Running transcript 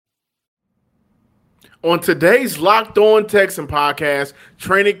On today's Locked On Texan podcast,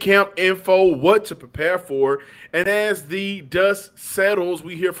 training camp info, what to prepare for, and as the dust settles,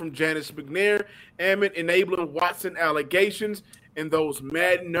 we hear from Janice McNair, Amit enabling Watson allegations, and those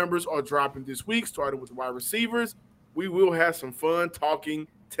Madden numbers are dropping this week, starting with the wide receivers. We will have some fun talking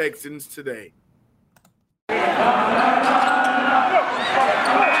Texans today.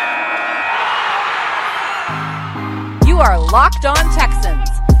 You are Locked On Texans,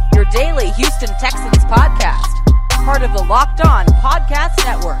 your daily Houston Texans podcast, part of the Locked On Podcast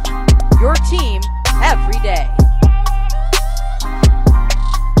Network, your team every day.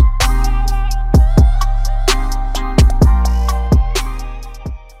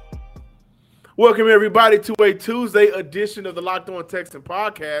 Welcome, everybody, to a Tuesday edition of the Locked On Texan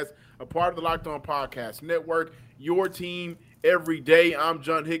podcast, a part of the Locked On Podcast Network, your team every day. I'm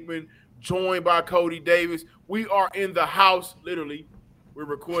John Hickman, joined by Cody Davis. We are in the house, literally. We're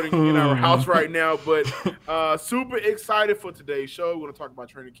recording in our house right now, but super excited for today's show. We're going to talk about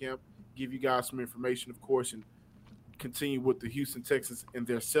training camp, give you guys some information, of course, and continue with the Houston Texans and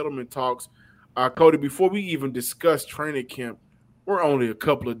their settlement talks. Cody, before we even discuss training camp, we're only a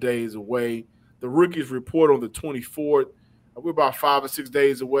couple of days away. The rookies report on the 24th. We're about 5 or 6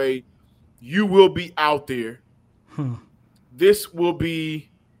 days away. You will be out there. This will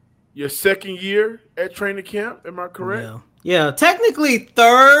be your second year at training camp. Am I correct? Yeah, technically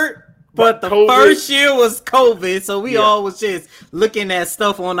third, but the first year was COVID, so we all was just looking at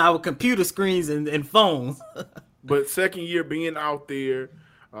stuff on our computer screens and phones. But second year being out there,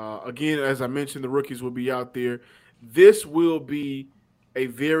 again, as I mentioned, the rookies will be out there. This will be a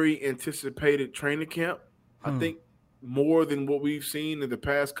very anticipated training camp. I think more than what we've seen in the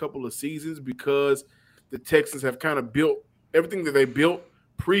past couple of seasons, because the Texans have kind of built everything that they built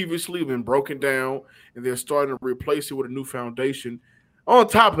previously been broken down, and they're starting to replace it with a new foundation. On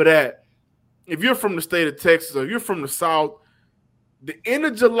top of that, if you're from the state of Texas or you're from the South, the end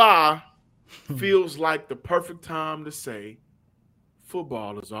of July feels like the perfect time to say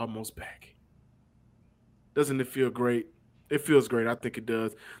football is almost back. Doesn't it feel great? It feels great. I think it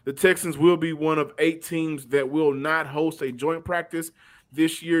does. The Texans will be one of 8 teams that will not host a joint practice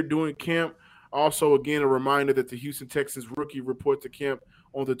this year during camp. Also, again, a reminder that the Houston Texans rookie report to camp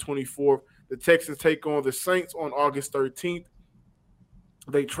on the 24th. The Texans take on the Saints on August 13th.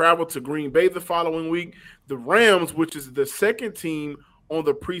 They travel to Green Bay the following week. The Rams, which is the second team on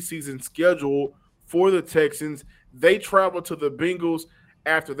the preseason schedule for the Texans, they travel to the Bengals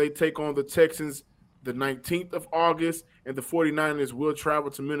after they take on the Texans the 19th of August, and the 49ers will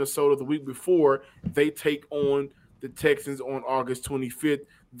travel to Minnesota the week before they take on the Texans on August 25th.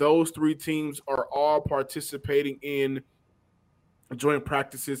 Those 3 teams are all participating in joint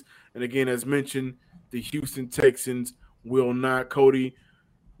practices. And again, as mentioned, the Houston Texans will not. Cody,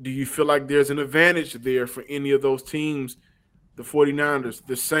 do you feel like there's an advantage there for any of those teams, the 49ers,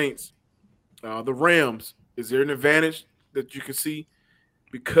 the Saints, the Rams? Is there an advantage that you can see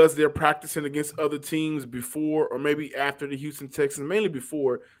because they're practicing against other teams before or maybe after the Houston Texans, mainly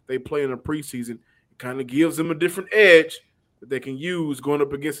before they play in the preseason? It kind of gives them a different edge that they can use going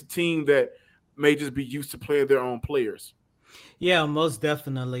up against a team that may just be used to playing their own players. Yeah, most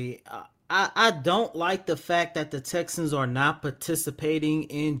definitely. I don't like the fact that the Texans are not participating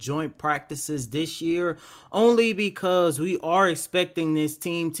in joint practices this year, only because we are expecting this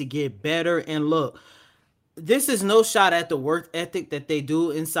team to get better. And look, this is no shot at the work ethic that they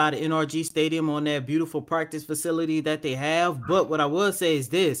do inside the NRG Stadium on that beautiful practice facility that they have. But what I will say is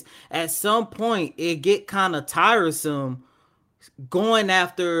this: at some point, it get kind of tiresome going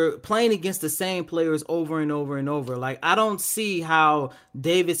after playing against the same players over and over and over. Like, I don't see how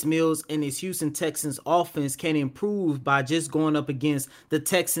Davis Mills and his Houston Texans offense can improve by just going up against the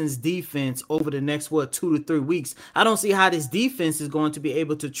Texans defense over the next 2 to 3 weeks. I don't see how this defense is going to be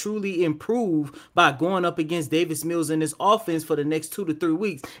able to truly improve by going up against Davis Mills and his offense for the next 2 to 3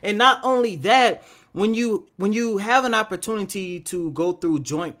 weeks. And not only that, when you have an opportunity to go through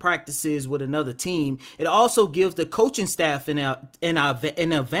joint practices with another team, it also gives the coaching staff an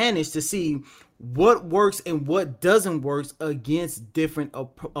advantage to see what works and what doesn't work against different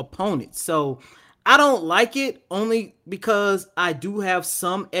opponents. So I don't like it, only because I do have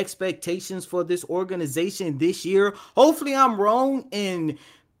some expectations for this organization this year. Hopefully I'm wrong, in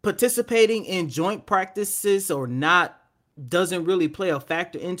participating in joint practices or not doesn't really play a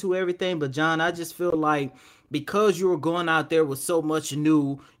factor into everything. But John, I just feel like because you were going out there with so much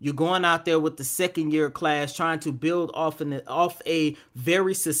new, you're going out there with the second year class trying to build off a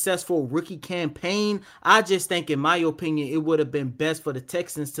very successful rookie campaign. I just think, in my opinion, it would have been best for the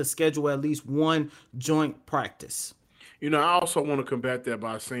Texans to schedule at least one joint practice. You know, I also want to combat that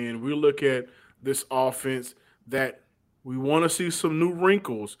by saying we look at this offense that we want to see some new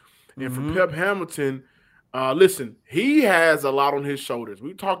wrinkles. And for Pep Hamilton, listen, he has a lot on his shoulders.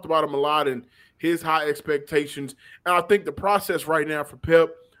 We talked about him a lot and his high expectations. And I think the process right now for Pep,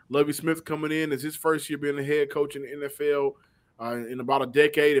 Lovie Smith coming in as his first year being the head coach in the NFL in about a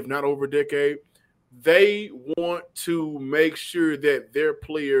decade, if not over a decade, they want to make sure that their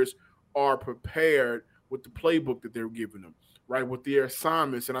players are prepared with the playbook that they're giving them, right, with their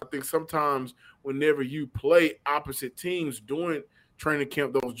assignments. And I think sometimes whenever you play opposite teams during training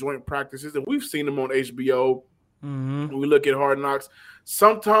camp, those joint practices, and we've seen them on HBO, when we look at Hard Knocks,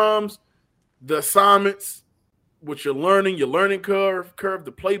 sometimes the assignments, what you're learning, your learning curve,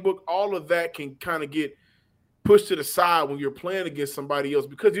 the playbook, all of that can kind of get pushed to the side when you're playing against somebody else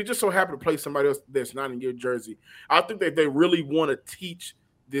because you're just so happy to play somebody else that's not in your jersey. I think that they really want to teach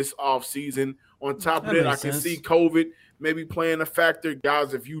this offseason. On top of that, I can see COVID maybe playing a factor.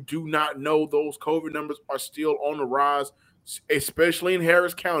 Guys, if you do not know, those COVID numbers are still on the rise, especially in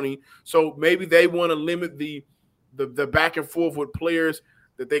Harris County. So maybe they want to limit the back and forth with players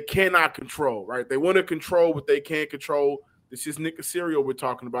that they cannot control, right? They want to control what they can't control. This is Nick Caserio we're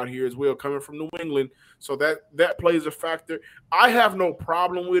talking about here as well, coming from New England. So that plays a factor. I have no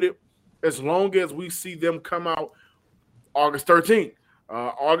problem with it as long as we see them come out August 13th,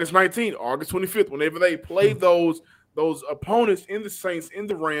 August 19th, August 25th, whenever they play those opponents in the Saints, in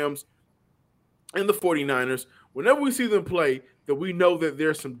the Rams, in the 49ers, whenever we see them play, that we know that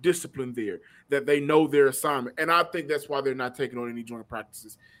there's some discipline there, that they know their assignment. And I think that's why they're not taking on any joint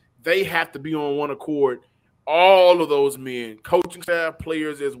practices. They have to be on one accord, all of those men, coaching staff,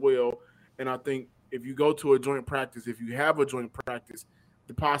 players as well. And I think if you go to a joint practice, if you have a joint practice,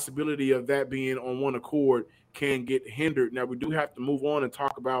 the possibility of that being on one accord can get hindered. Now, we do have to move on and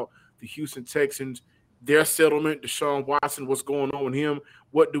talk about the Houston Texans, their settlement, Deshaun Watson, what's going on with him.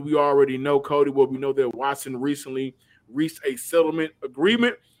 What do we already know, Cody? Well, we know that Watson recently reached a settlement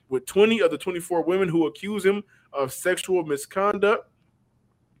agreement with 20 of the 24 women who accuse him of sexual misconduct.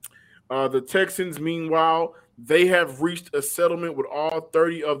 The Texans, meanwhile, they have reached a settlement with all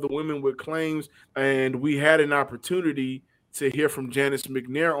 30 of the women with claims, and we had an opportunity to hear from Janice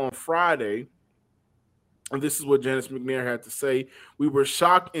McNair on Friday. And this is what Janice McNair had to say. We were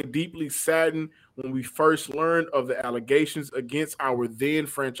shocked and deeply saddened when we first learned of the allegations against our then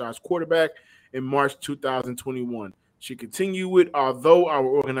franchise quarterback in March 2021. She continued with, although our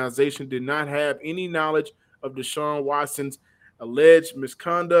organization did not have any knowledge of Deshaun Watson's alleged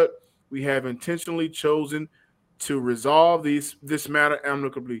misconduct, we have intentionally chosen to resolve this matter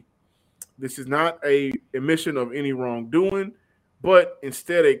amicably. This is not a admission of any wrongdoing, but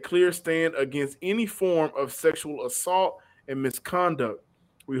instead a clear stand against any form of sexual assault and misconduct.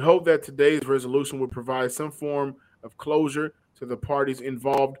 We hope that today's resolution will provide some form of closure to the parties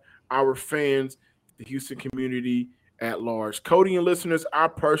involved, our fans, the Houston community at large. Cody and listeners, I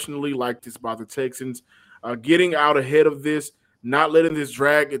personally like this by the Texans, getting out ahead of this, not letting this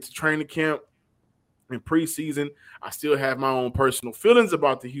drag into training camp and preseason. I still have my own personal feelings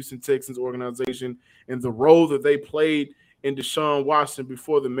about the Houston Texans organization and the role that they played in Deshaun Watson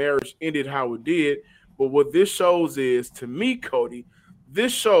before the marriage ended how it did. But what this shows is, to me, Cody,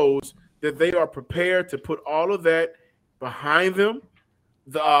 this shows that they are prepared to put all of that behind them.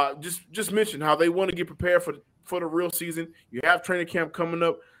 Just mention how they want to get prepared for the real season. You have training camp coming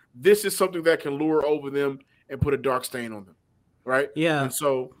up. This is something that can lure over them and put a dark stain on them, right? Yeah. And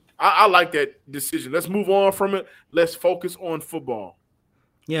so I like that decision. Let's move on from it. Let's focus on football.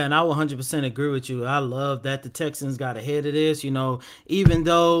 Yeah, and I 100% agree with you. I love that the Texans got ahead of this. You know, even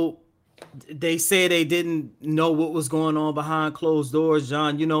though they say they didn't know what was going on behind closed doors,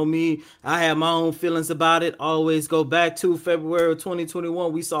 John, you know me, I have my own feelings about it. Always go back to February of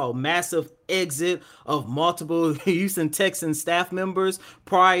 2021. We saw a massive exit of multiple Houston Texans staff members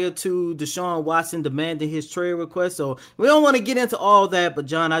prior to Deshaun Watson demanding his trade request. So we don't want to get into all that, but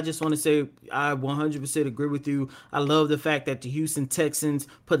John, I just want to say I 100% agree with you. I love the fact that the Houston Texans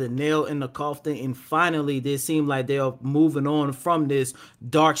put a nail in the coffin, and finally they seem like they are moving on from this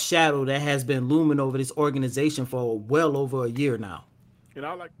dark shadow that has been looming over this organization for well over a year now. And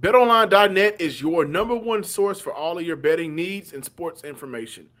I like BetOnline.net is your number one source for all of your betting needs and sports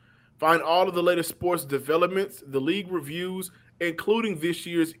information. Find all of the latest sports developments, the league reviews, including this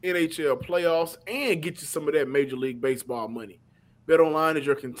year's NHL playoffs, and get you some of that Major League Baseball money. BetOnline is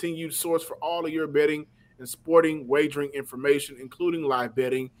your continued source for all of your betting and sporting wagering information, including live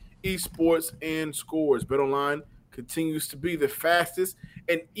betting, esports, and scores. BetOnline continues to be the fastest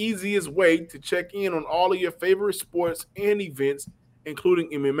and easiest way to check in on all of your favorite sports and events,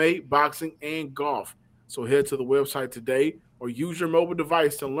 including MMA, boxing, and golf. So head to the website today or use your mobile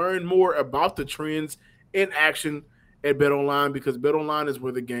device to learn more about the trends in action at BetOnline, because BetOnline is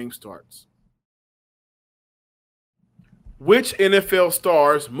where the game starts. Which NFL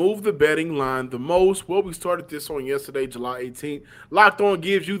stars move the betting line the most? Well, we started this on yesterday, July 18th. Locked On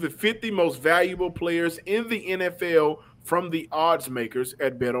gives you the 50 most valuable players in the NFL from the odds makers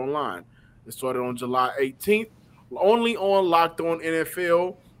at BetOnline. It started on July 18th, only on Locked On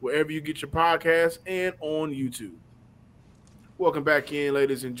NFL, wherever you get your podcasts, and on YouTube. Welcome back in,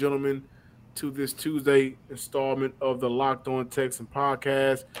 ladies and gentlemen, to this Tuesday installment of the Locked On Texans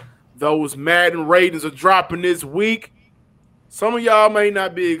podcast. Those Madden ratings are dropping this week. Some of y'all may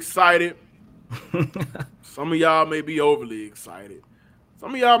not be excited. Some of y'all may be overly excited.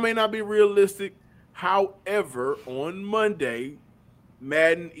 Some of y'all may not be realistic. However, on Monday,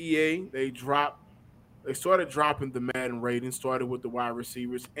 Madden EA, they started dropping the Madden ratings, started with the wide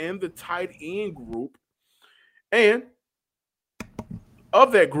receivers and the tight end group. And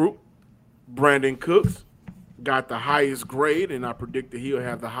of that group, Brandon Cooks got the highest grade, and I predict that he'll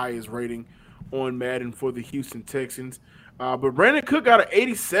have the highest rating on Madden for the Houston Texans. But Brandon Cook got an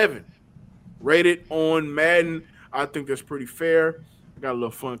 87 rated on Madden. I think that's pretty fair. Got a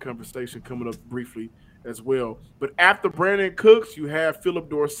little fun conversation coming up briefly as well. But after Brandon Cooks, you have Philip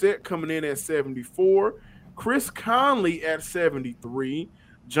Dorsett coming in at 74, Chris Conley at 73,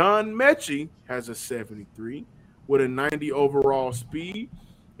 John Mechie has a 73 with a 90 overall speed.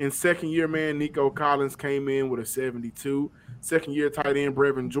 And second-year man Nico Collins came in with a 72. Second-year tight end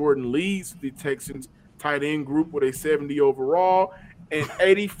Brevin Jordan leads the Texans tight end group with a 70 overall and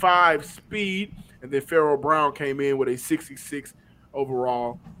 85 speed. And then Pharaoh Brown came in with a 66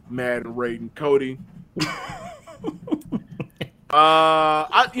 overall Madden rating. Cody, you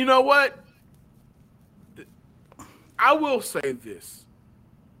know what? I will say this.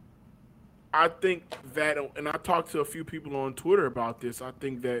 I think that, and I talked to a few people on Twitter about this, I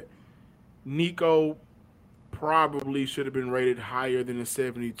think that Nico probably should have been rated higher than a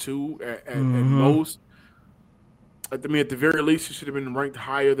 72 at most. I mean, at the very least, he should have been ranked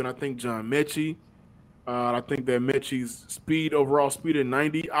higher than, I think, John Mechie. I think that Mechie's overall speed at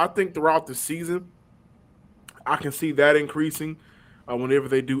 90. I think throughout the season, I can see that increasing whenever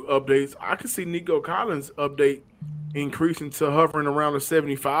they do updates. I can see Nico Collins' update increasing to hovering around a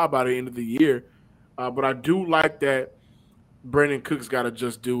 75 by the end of the year. But I do like that Brandon Cooks got to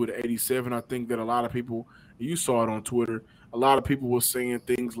just do it at 87. I think that a lot of people, you saw it on Twitter, a lot of people were saying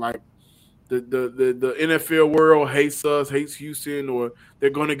things like, the NFL world hates us, hates Houston, or they're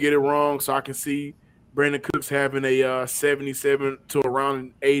going to get it wrong. So I can see Brandon Cooks having a 77 to around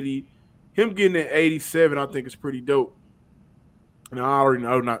an 80. Him getting an 87, I think, is pretty dope. And I already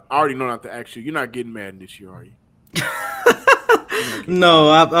know not to ask you. You're not getting Madden this year, are you? No,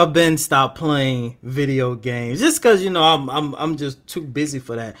 I've been stopped playing video games just because I'm just too busy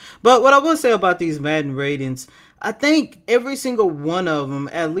for that. But what I will say about these Madden ratings, I think every single one of them,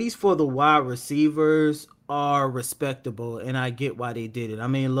 at least for the wide receivers, are respectable, and I get why they did it. I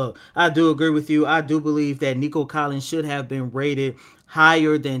mean, look, I do agree with you. I do believe that Nico Collins should have been rated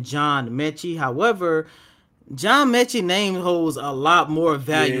higher than John Mechie. However, John Mechie's name holds a lot more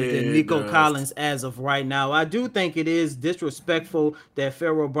value than Nico Collins as of right now. I do think it is disrespectful that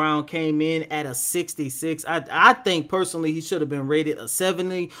Pharaoh Brown came in at a 66. I think personally he should have been rated a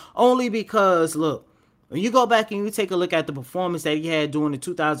 70, only because, look, when you go back and you take a look at the performance that he had during the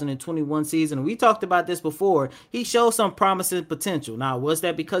 2021 season, and we talked about this before, he showed some promising potential. Now, was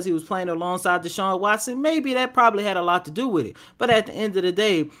that because he was playing alongside Deshaun Watson? Maybe that probably had a lot to do with it. But at the end of the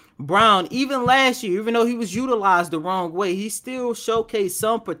day, Brown, even last year, even though he was utilized the wrong way, he still showcased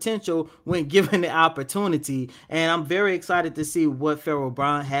some potential when given the opportunity. And I'm very excited to see what Pharaoh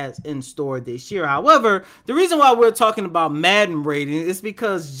Brown has in store this year. However, the reason why we're talking about Madden rating is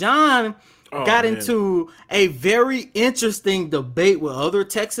because John got into a very interesting debate with other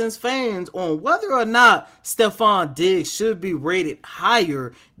Texans fans on whether or not Stefon Diggs should be rated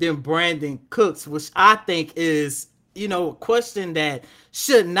higher than Brandon Cooks, which I think is, a question that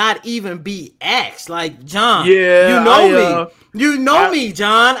should not even be asked. Like, John, me. You know me,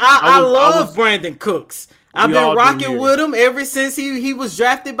 John. I love Brandon Cooks. I've been rocking with him ever since he was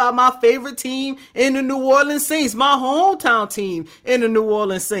drafted by my favorite team in the New Orleans Saints, my hometown team in the New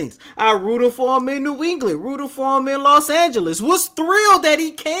Orleans Saints. I rooted for him in New England, rooted for him in Los Angeles. Was thrilled that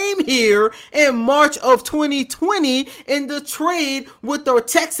he came here in March of 2020 in the trade with the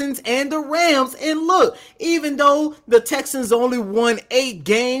Texans and the Rams. And look, even though the Texans only won 8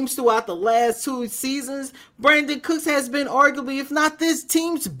 games throughout the last 2 seasons, Brandon Cooks has been arguably, if not this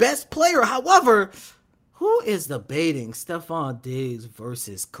team's best player. However, who is debating Stefon Diggs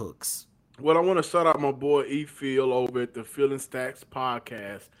versus Cooks? Well, I want to shout out my boy E Phil over at the Phil and Stacks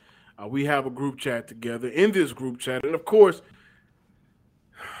podcast. We have a group chat together. In this group chat, and of course,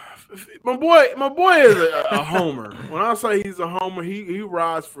 my boy is a homer. When I say he's a homer, he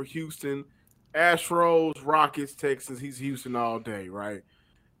rides for Houston, Astros, Rockets, Texans. He's Houston all day, right?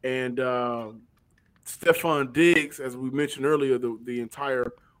 And Stephon Diggs, as we mentioned earlier, the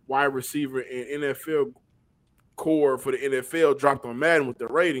entire wide receiver and NFL core for the NFL dropped on Madden with their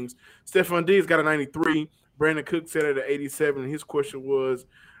ratings. Stephon Diggs got a 93. Brandon Cook said it at 87. And his question was,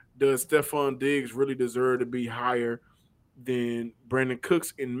 does Stephon Diggs really deserve to be higher than Brandon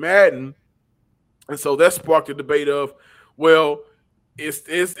Cooks in Madden? And so that sparked a debate of, well, is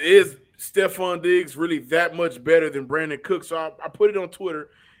Stephon Diggs really that much better than Brandon Cooks? So I put it on Twitter,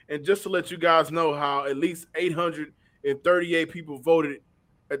 and just to let you guys know how at least 838 people voted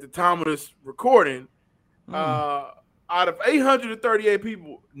at the time of this recording. Out of 838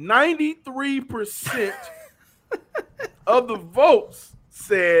 people, 93% of the votes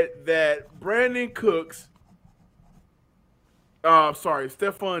said that Stephon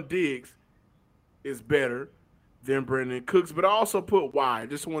Diggs is better than Brandon Cooks, but I also put why. I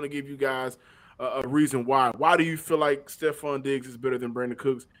just want to give you guys a reason why. Why do you feel like Stephon Diggs is better than Brandon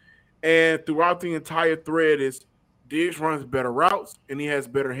Cooks? And throughout the entire thread is Diggs runs better routes and he has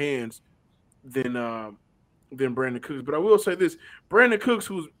better hands than Brandon Cooks. But I will say this, Brandon Cooks,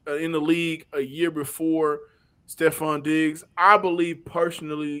 who's in the league a year before Stephon Diggs, I believe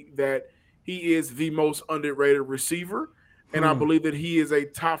personally that he is the most underrated receiver, and I believe that he is a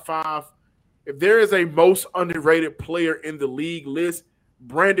top 5. If there is a most underrated player in the league list,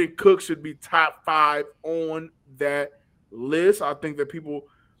 Brandon Cooks should be top 5 on that list. I think that people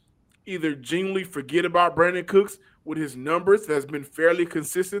either genuinely forget about Brandon Cooks with his numbers that's been fairly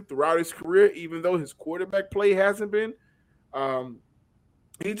consistent throughout his career, even though his quarterback play hasn't been.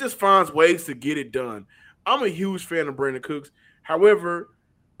 He just finds ways to get it done. I'm a huge fan of Brandon Cooks. However,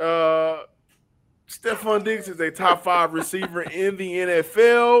 Stephon Diggs is a top 5 receiver in the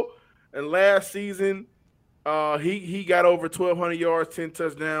NFL. And last season, he got over 1,200 yards, 10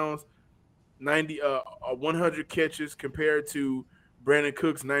 touchdowns, 100 catches compared to Brandon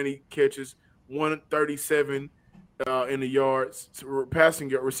Cooks, 90 catches, 137 in the yards,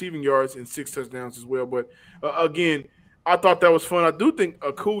 receiving yards, and 6 touchdowns as well. But again, I thought that was fun. I do think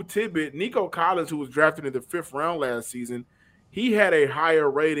a cool tidbit, Nico Collins, who was drafted in the 5th round last season, he had a higher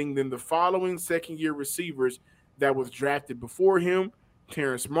rating than the following second-year receivers that was drafted before him.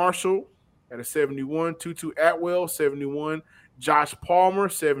 Terrence Marshall at a 71, Tutu Atwell, 71, Josh Palmer,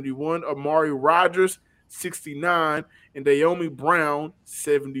 71, Amari Rodgers, 69, and Naomi Brown,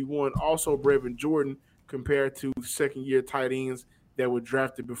 71. Also, Brevin Jordan compared to second-year tight ends that were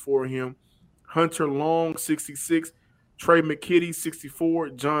drafted before him. Hunter Long, 66, Trey McKitty, 64,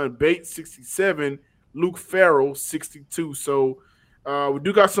 John Bates, 67, Luke Farrell, 62. So we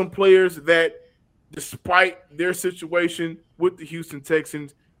do got some players that, despite their situation with the Houston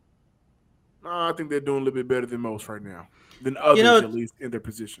Texans, I think they're doing a little bit better than most right now, than others at least in their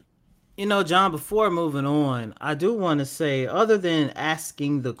position. John, before moving on, I do want to say, other than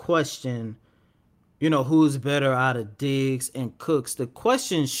asking the question, who's better out of Diggs and Cooks, the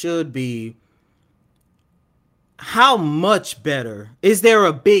question should be, how much better? Is there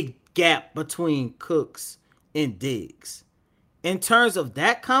a big gap between Cooks and Diggs? In terms of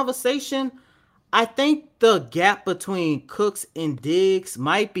that conversation, I think the gap between Cooks and Diggs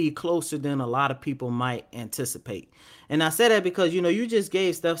might be closer than a lot of people might anticipate. And I say that because, you just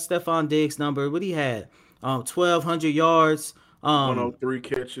gave Stephon Diggs number. What he had? 1,200 yards. 103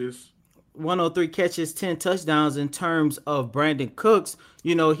 catches. 103 catches, 10 touchdowns. In terms of Brandon Cooks,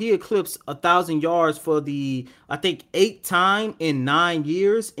 he eclipsed 1,000 yards for the, I think, 8th time in 9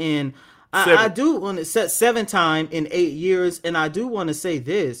 years. And I do want to set 7th time in 8 years. And I do want to say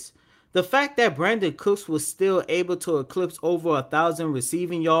this. The fact that Brandon Cooks was still able to eclipse over 1,000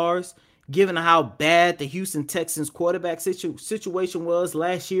 receiving yards, given how bad the Houston Texans quarterback situation was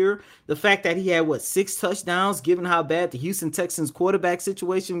last year, the fact that he had 6 touchdowns, given how bad the Houston Texans quarterback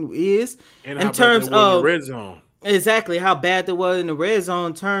situation is, and in terms of the red zone, exactly how bad they were in the red zone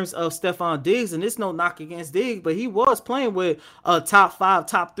in terms of Stephon Diggs, and it's no knock against Diggs, but he was playing with a top 5,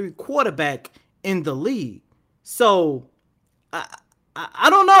 top 3 quarterback in the league. So I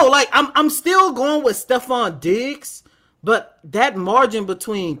don't know. Like, I'm still going with Stephon Diggs, but that margin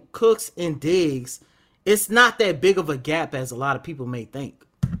between Cooks and Diggs, it's not that big of a gap as a lot of people may think.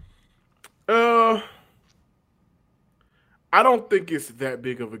 I don't think it's that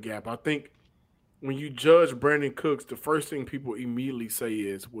big of a gap. I think when you judge Brandon Cooks, the first thing people immediately say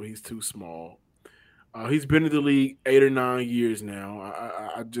is, well, he's too small. He's been in the league 8 or 9 years now.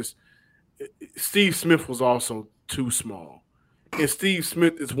 Steve Smith was also too small. And Steve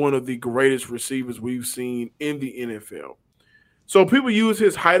Smith is one of the greatest receivers we've seen in the NFL. So people use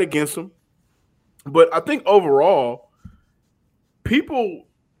his height against him. But I think overall, people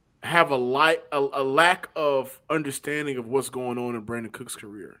have a lack of understanding of what's going on in Brandon Cooks'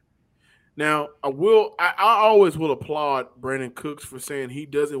 career. Now, I always will applaud Brandon Cooks for saying he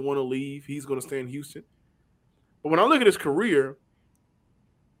doesn't want to leave. He's going to stay in Houston. But when I look at his career,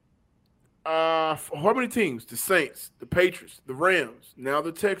 how many teams? The Saints, the Patriots, the Rams, now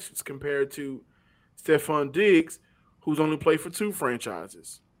the Texans, compared to Stephon Diggs, who's only played for 2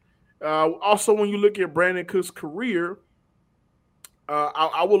 franchises. Also, when you look at Brandon Cooks' career,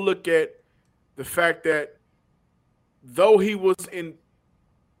 I will look at the fact that though he was in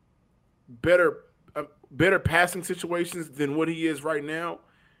better passing situations than what he is right now,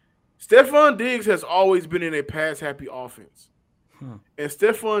 Stephon Diggs has always been in a pass-happy offense. And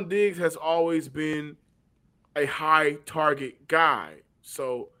Stephon Diggs has always been a high target guy.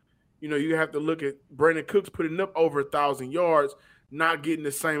 So, you have to look at Brandon Cooks putting up over 1,000 yards, not getting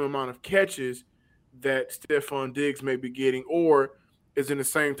the same amount of catches that Stephon Diggs may be getting, or is in the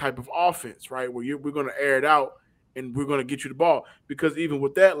same type of offense, right? Where we're going to air it out and we're going to get you the ball. Because even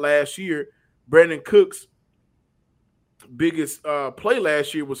with that last year, Brandon Cooks' biggest play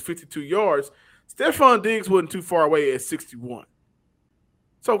last year was 52 yards. Stephon Diggs wasn't too far away at 61.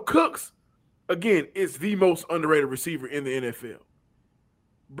 So Cooks, again, is the most underrated receiver in the NFL.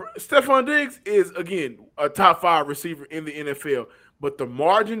 Stephon Diggs is, again, a top 5 receiver in the NFL. But the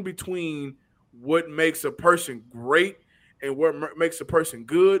margin between what makes a person great and what makes a person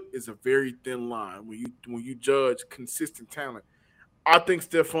good is a very thin line when you judge consistent talent. I think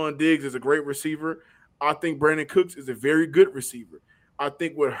Stephon Diggs is a great receiver. I think Brandon Cooks is a very good receiver. I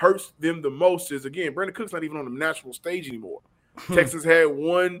think what hurts them the most is, again, Brandon Cooks not even on the national stage anymore. Texans had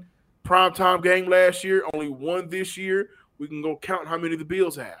 1 primetime game last year, only 1 this year. We can go count how many the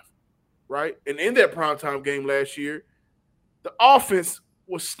Bills have, right? And in that primetime game last year, the offense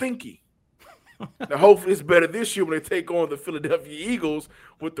was stinky. Now, hopefully it's better this year when they take on the Philadelphia Eagles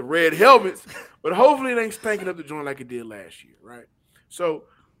with the red helmets, but hopefully it ain't stinking up the joint like it did last year, right? So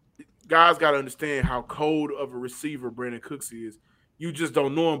guys got to understand how cold of a receiver Brandon Cooks is. You just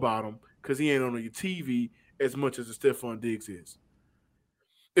don't know about him because he ain't on your TV as much as a Stephon Diggs is.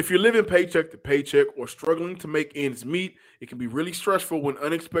 If you're living paycheck to paycheck or struggling to make ends meet, it can be really stressful when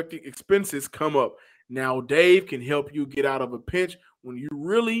unexpected expenses come up. Now, Dave can help you get out of a pinch when you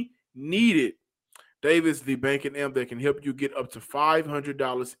really need it. Dave is the banking app that can help you get up to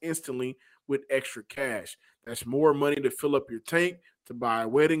 $500 instantly with extra cash. That's more money to fill up your tank, to buy a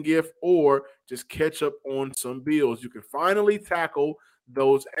wedding gift, or just catch up on some bills. You can finally tackle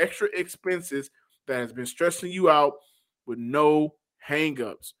those extra expenses that has been stressing you out with no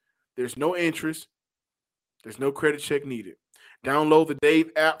hang-ups. There's no interest. There's no credit check needed. Download the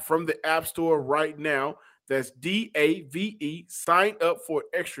Dave app from the App Store right now. That's DAVE. Sign up for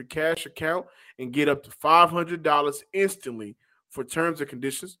an extra cash account and get up to $500 instantly. For terms and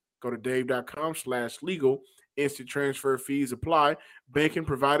conditions, go to dave.com/legal. Instant transfer fees apply. Banking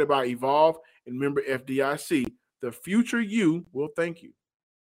provided by Evolve and member FDIC. The future you will thank you.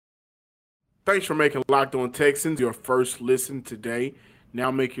 Thanks for making Locked On Texans your first listen today. Now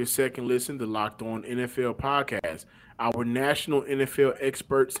make your second listen to Locked On NFL Podcast. Our national NFL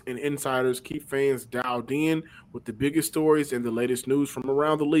experts and insiders keep fans dialed in with the biggest stories and the latest news from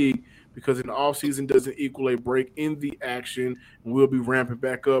around the league, because an offseason doesn't equal a break in the action. And we'll be ramping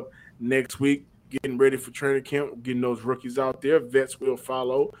back up next week, getting ready for training camp, getting those rookies out there. Vets will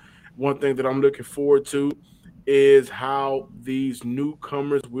follow. One thing that I'm looking forward to is how these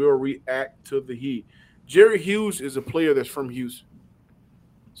newcomers will react to the heat. Jerry Hughes is a player that's from Houston.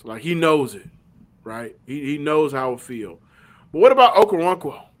 So, like, he knows it, right? He knows how it feels. But what about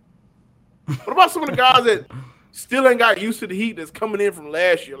Okoronkwo? What about some of the guys that still ain't got used to the heat that's coming in from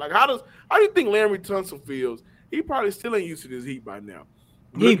last year? Like, how do you think Larry Tunsil feels? He probably still ain't used to this heat by now.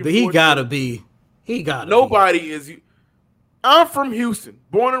 He gotta be. He gotta Nobody be. is. I'm from Houston,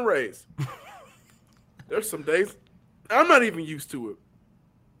 born and raised. There's some days I'm not even used to it.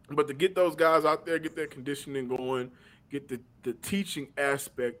 But to get those guys out there, get that conditioning going, get the teaching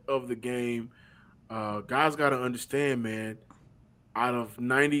aspect of the game, guys got to understand, man, out of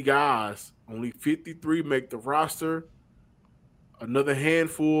 90 guys, only 53 make the roster. Another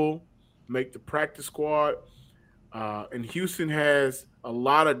handful make the practice squad. And Houston has a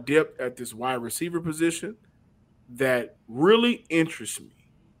lot of depth at this wide receiver position that really interests me.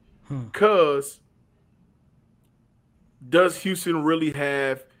 Because does Houston really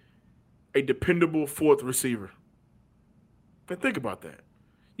have a dependable fourth receiver? And think about that.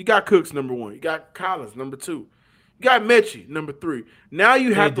 You got Cooks, number 1. You got Collins, number 2. You got Mechie, number 3. Now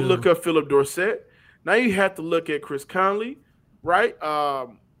you have to look up Philip Dorsett. Now you have to look at Chris Conley, right?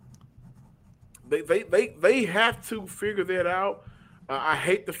 They have to figure that out. I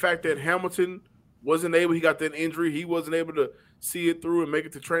hate the fact that Hamilton wasn't able. He got that injury. He wasn't able to see it through and make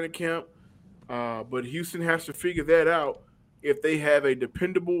it to training camp. But Houston has to figure that out if they have a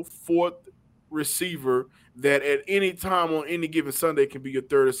dependable fourth receiver that at any time on any given Sunday can be your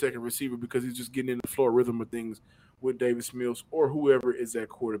third or second receiver because he's just getting in the flow rhythm of things with Davis Mills or whoever is that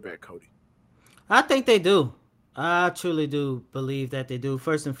quarterback, Cody. I think they do. I truly do believe that they do.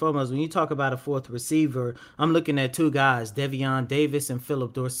 First and foremost, when you talk about a fourth receiver, I'm looking at 2 guys, Devion Davis and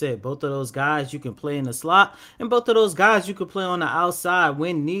Philip Dorsett. Both of those guys you can play in the slot, and both of those guys you can play on the outside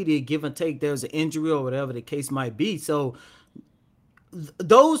when needed, give and take there's an injury or whatever the case might be. So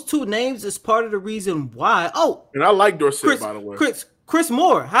those 2 names is part of the reason why. Oh, and I like Dorsett, by the way. Chris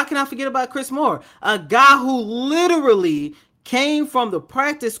Moore. How can I forget about Chris Moore? A guy who literally came from the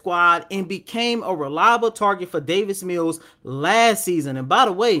practice squad and became a reliable target for Davis Mills last season. And by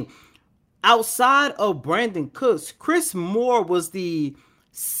the way, outside of Brandon Cooks, Chris Moore was the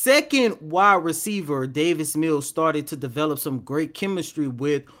second wide receiver Davis Mills started to develop some great chemistry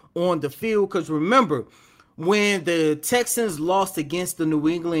with on the field. Because remember, when the Texans lost against the New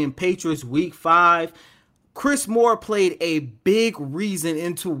England Patriots week 5, Chris Moore played a big reason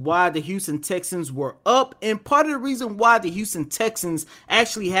into why the Houston Texans were up, and part of the reason why the Houston Texans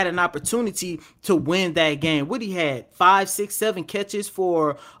actually had an opportunity to win that game. What he had 5, 6, 7 catches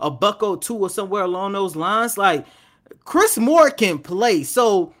for a $102 or somewhere along those lines. Like, Chris Moore can play.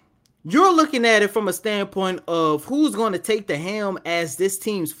 So you're looking at it from a standpoint of who's going to take the helm as this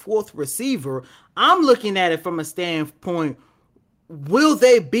team's fourth receiver. I'm looking at it from a standpoint, will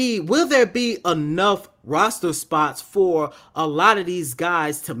there be enough roster spots for a lot of these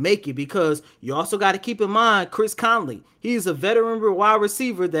guys to make it? Because you also got to keep in mind Chris Conley. He's a veteran wide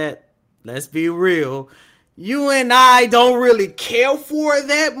receiver that, let's be real, you and I don't really care for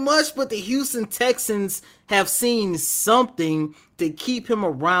that much, but the Houston Texans have seen something to keep him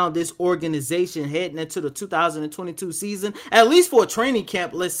around this organization heading into the 2022 season, at least for a training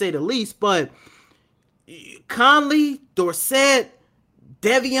camp, let's say the least. But Conley, Dorsett,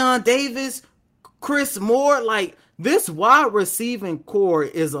 Devion Davis, Chris Moore, like, this wide receiving core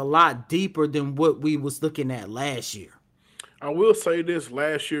is a lot deeper than what we was looking at last year. I will say this.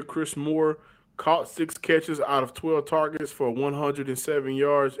 Last year, Chris Moore caught 6 catches out of 12 targets for 107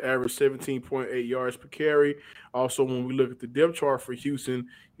 yards, average 17.8 yards per carry. Also, when we look at the depth chart for Houston,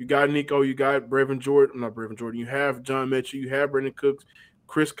 you got Nico, you got you have John Mechie, you have Brandon Cooks,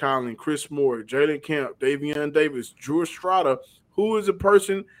 Chris Conley, Chris Moore, Jalen Camp, Davion Davis, Drew Estrada, who is a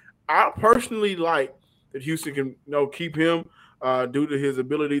person I personally like that Houston can keep him due to his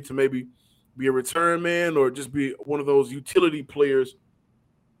ability to maybe be a return man or just be one of those utility players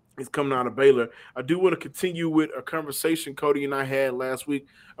is coming out of Baylor. I do want to continue with a conversation Cody and I had last week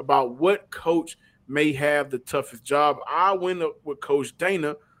about what coach may have the toughest job. I went up with Coach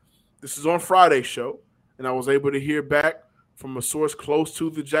Dana. This is on Friday's show, and I was able to hear back from a source close to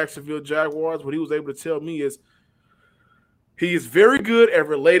the Jacksonville Jaguars. What he was able to tell me is he is very good at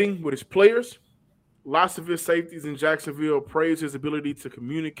relating with his players. Lots of his safeties in Jacksonville praise his ability to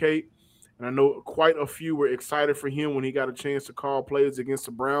communicate. And I know quite a few were excited for him when he got a chance to call plays against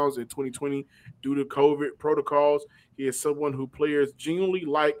the Browns in 2020 due to COVID protocols. He is someone who players genuinely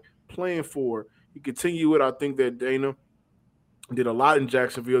like playing for. He continued with, I think that Dana did a lot in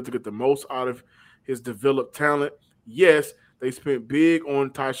Jacksonville to get the most out of his developed talent. Yes, they spent big on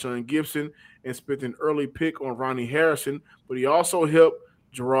Tyshawn Gibson and spent an early pick on Ronnie Harrison, but he also helped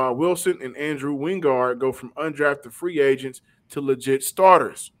Gerard Wilson and Andrew Wingard go from undrafted free agents to legit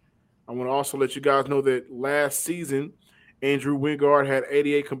starters. I want to also let you guys know that last season, Andrew Wingard had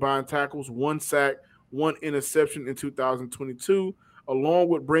 88 combined tackles, 1 sack, 1 interception in 2022, along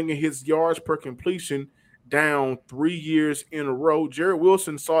with bringing his yards per completion down 3 years in a row. Jared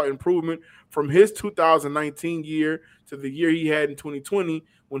Wilson saw improvement from his 2019 year to the year he had in 2020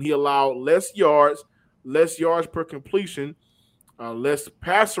 when he allowed less yards per completion, less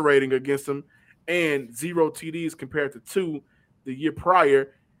passer rating against him, and 0 TDs compared to 2 the year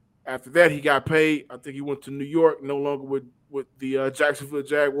prior. After that, he got paid. I think he went to New York, no longer with the Jacksonville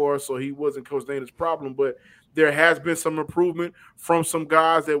Jaguars, so he wasn't Coach Dana's problem. But there has been some improvement from some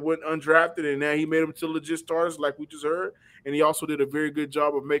guys that went undrafted, and now he made them to legit starters like we just heard. And he also did a very good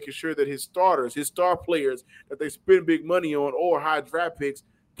job of making sure that his starters, his star players that they spend big money on or high draft picks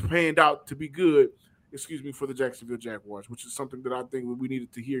panned out to be good, for the Jacksonville Jaguars, which is something that I think we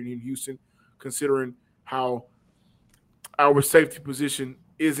needed to hear in Houston, considering how our safety position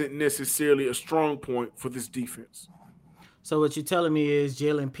isn't necessarily a strong point for this defense. So what you're telling me is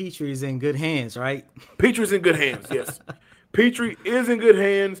Jalen Pitre is in good hands, right? Petre's in good hands, yes. Pitre is in good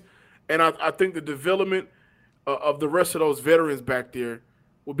hands, and I think the development of the rest of those veterans back there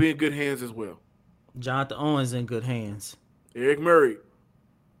will be in good hands as well. Jonathan Owens in good hands. Eric Murray.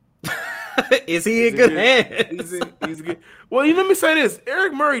 Is he in good hands? He's good. Well, let me say this.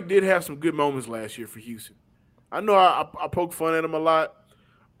 Eric Murray did have some good moments last year for Houston. I know I poke fun at him a lot.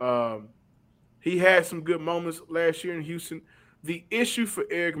 He had some good moments last year in Houston. The issue for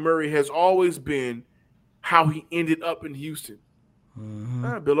Eric Murray has always been how he ended up in Houston.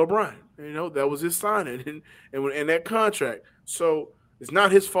 Bill O'Brien. That was his signing and that contract. So it's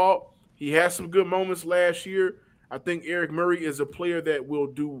not his fault. He had some good moments last year. I think Eric Murray is a player that will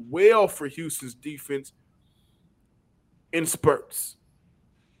do well for Houston's defense in spurts.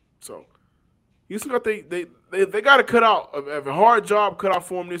 So Houston got they got to cut out a hard job cut out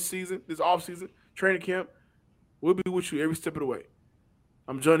for him this offseason, training camp. We'll be with you every step of the way.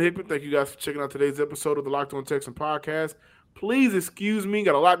 I'm John Hickman. Thank you guys for checking out today's episode of the Locked On Texans podcast. Please excuse me,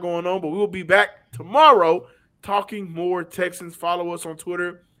 got a lot going on, but we will be back tomorrow talking more Texans. Follow us on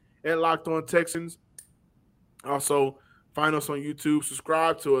Twitter at Locked On Texans. Also, find us on YouTube.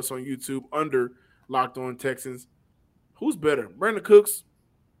 Subscribe to us on YouTube under Locked On Texans. Who's better, Brandon Cooks,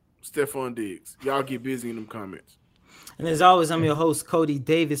 Stephon Diggs? Y'all get busy in them comments. And as always, I'm your host, Cody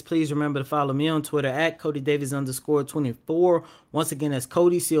Davis. Please remember to follow me on Twitter at CodyDavis_24. Once again, that's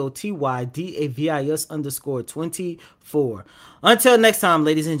Cody, COTYDAVIS_24. Until next time,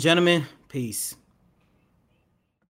 ladies and gentlemen, peace.